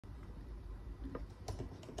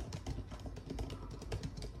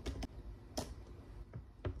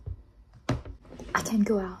I can't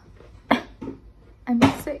go out. I'm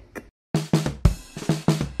sick.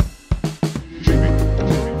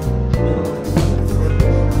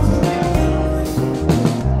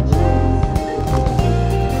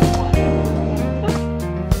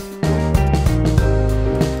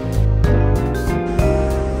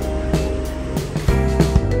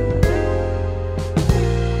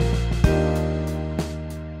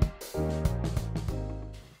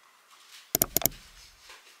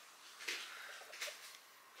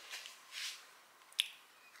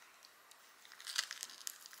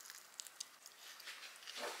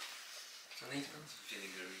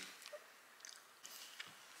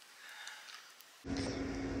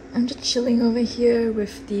 I'm just chilling over here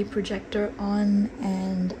with the projector on,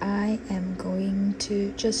 and I am going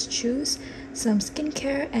to just choose some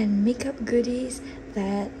skincare and makeup goodies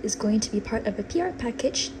that is going to be part of a PR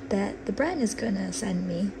package that the brand is gonna send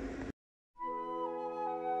me.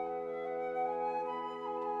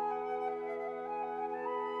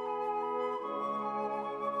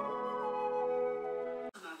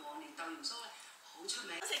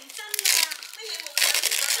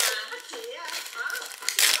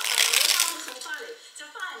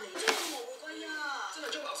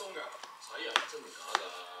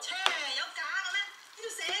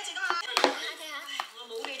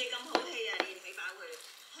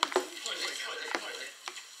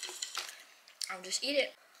 I'll just eat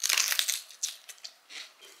it.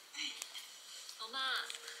 好嘛，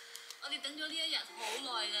我哋等咗呢一日好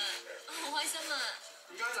耐啦，好開心啊！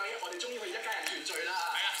而家仔，我哋終於可以一家人團聚啦！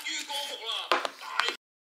係啊，於哥服啦！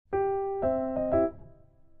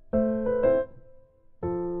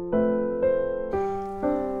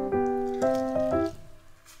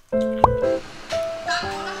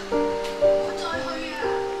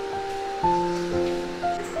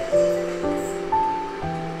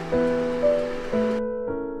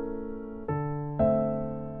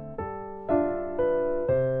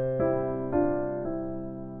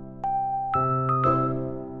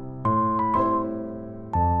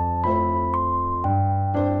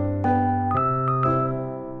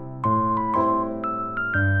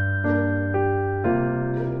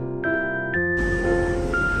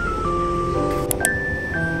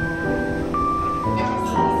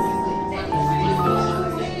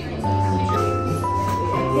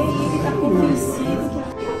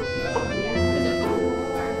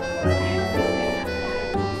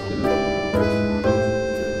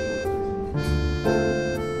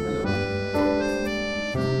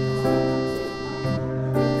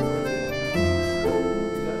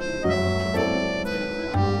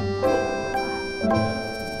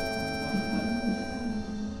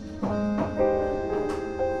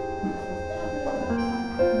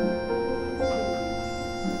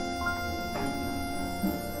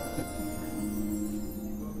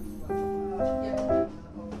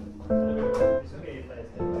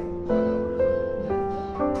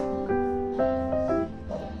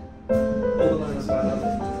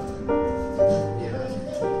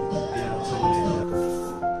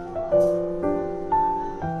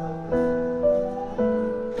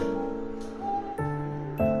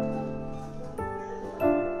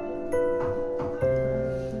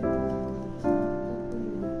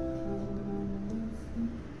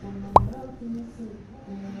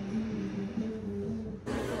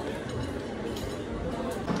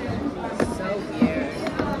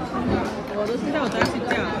 我都知道我在睡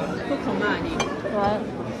觉，不恐骂你。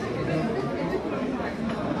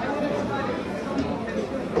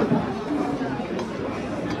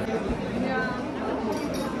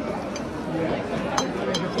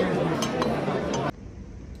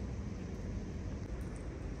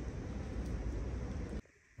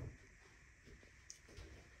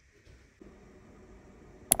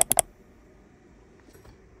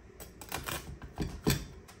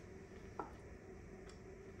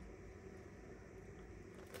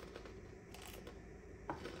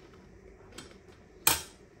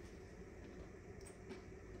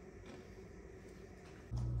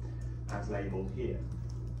As labelled here.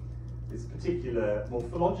 This particular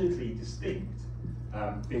morphologically distinct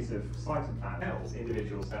bit of cytoplasm cells,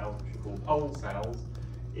 individual cells which are called pole cells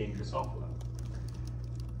in Drosophila.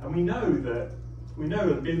 And we know a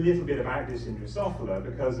little bit about this in Drosophila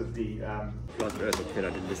because of the Last Earth kid, I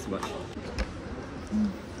did this much.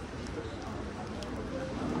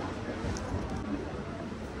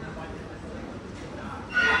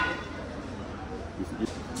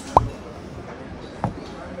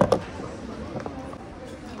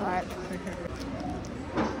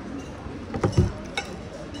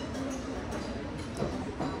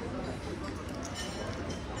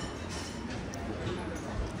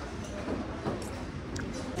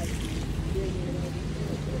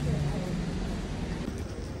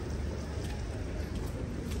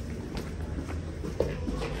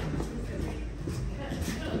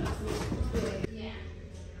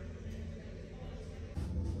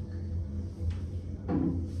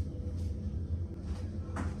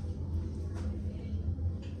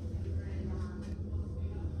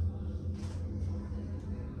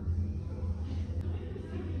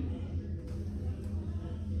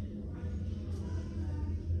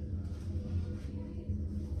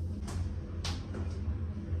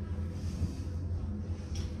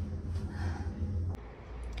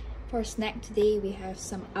 For snack today, we have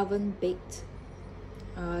some oven-baked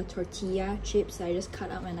tortilla chips that I just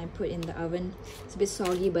cut up and I put in the oven. It's a bit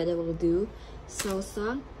soggy, but it will do.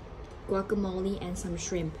 Salsa, guacamole, and some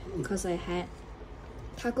shrimp because I had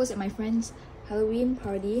tacos at my friend's Halloween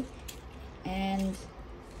party. And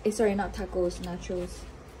sorry, not tacos, nachos.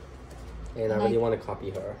 And I really want to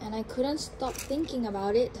copy her. And I couldn't stop thinking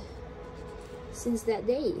about it since that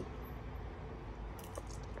day.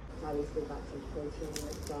 Obviously got some protein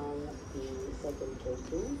from the second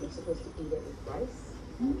tofu. You're supposed to eat it with rice.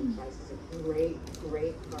 Rice is a great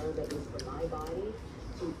carb, at least for my body,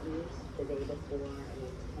 to eat the day before an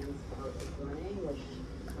intense bout of running, which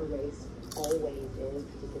a race always is,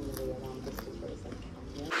 particularly a long distance race like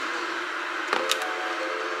California.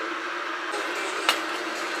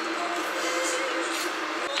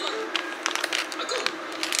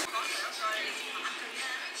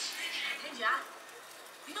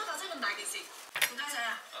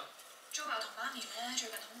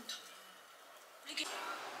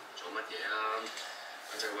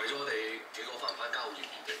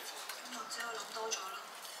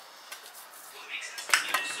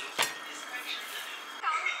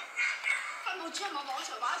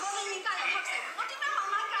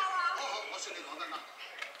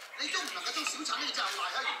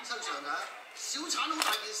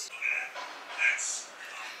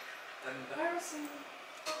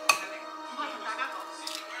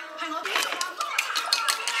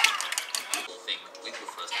 With your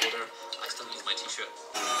first order, I still use my t-shirt.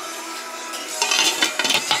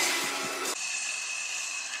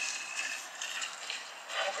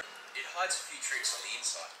 It hides a few tricks on the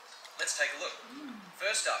inside. Let's take a look.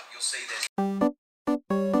 First up, you'll see there's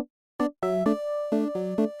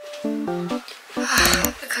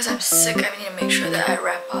Because I'm sick, I need to make sure that I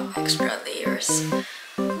wrap up extra layers.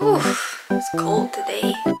 Oof, it's cold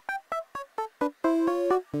today.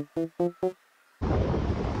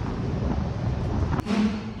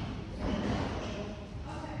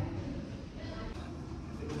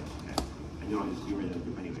 You're not just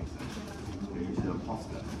anyway, so you're using an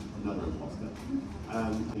imposter, another imposter.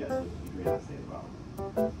 Yes, degree assay as well.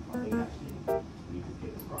 I think actually we need to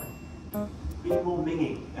get this right. Be more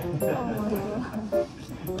minging.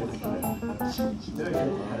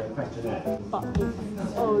 Questionnaire.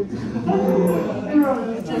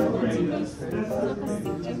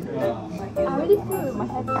 I already feel my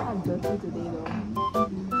hands are dirty today though.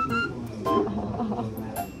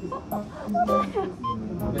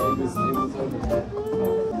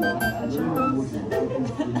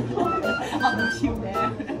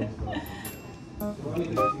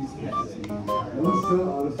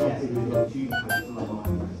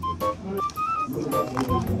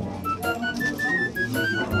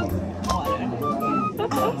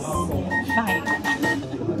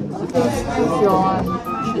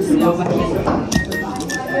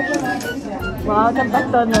 Wow, the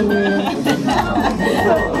pattern on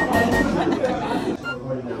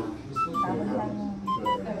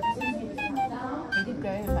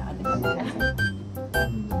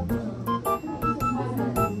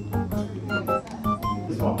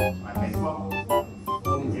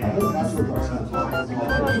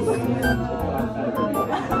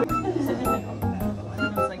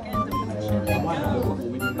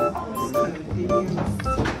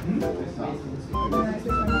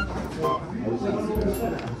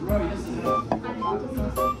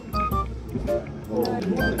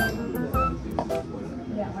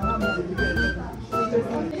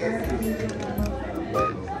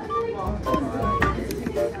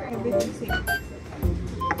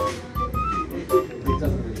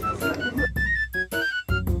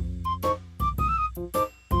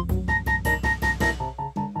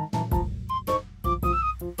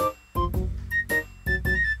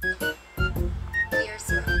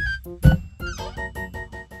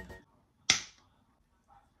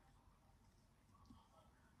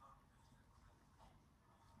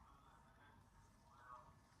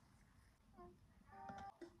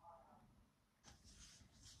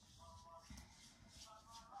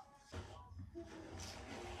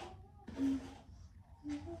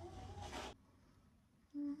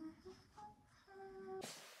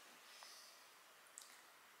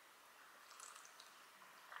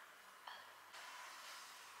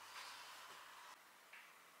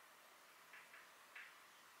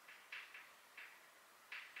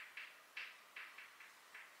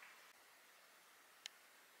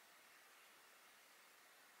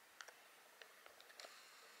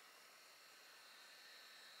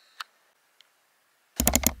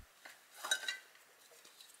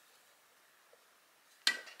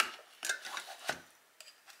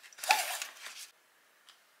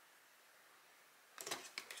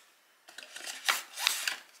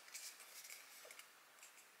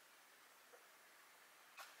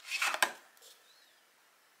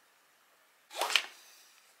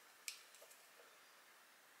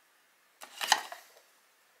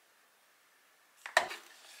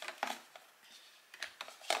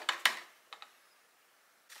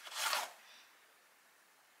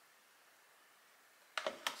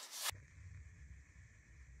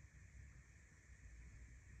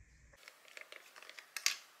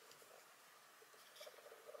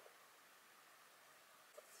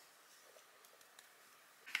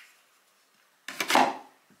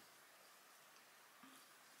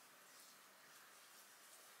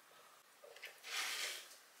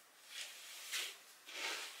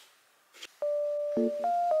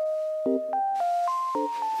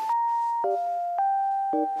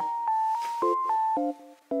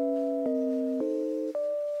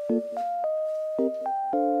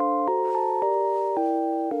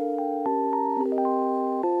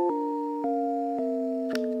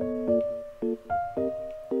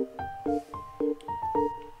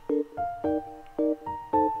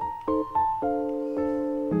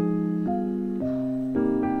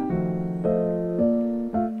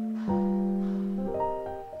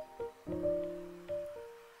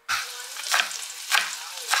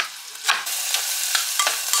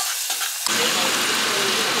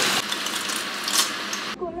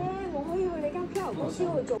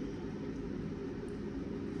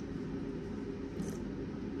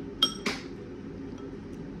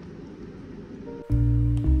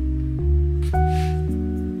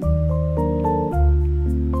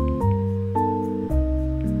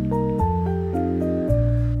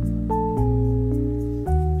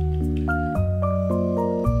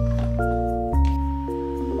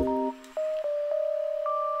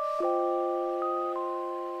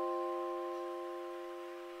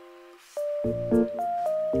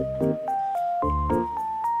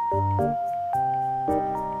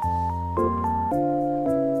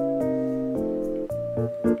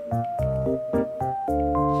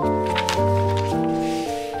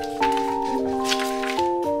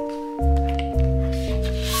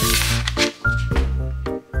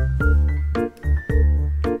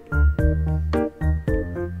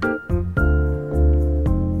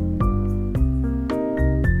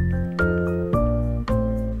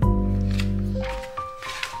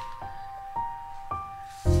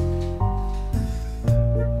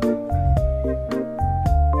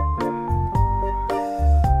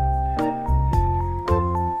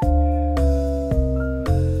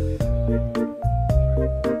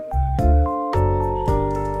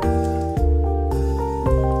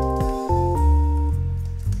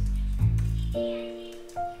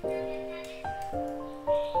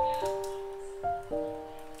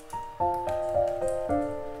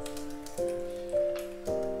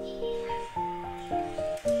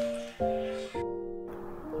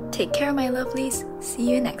Take care, my lovelies. See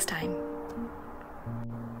you next time.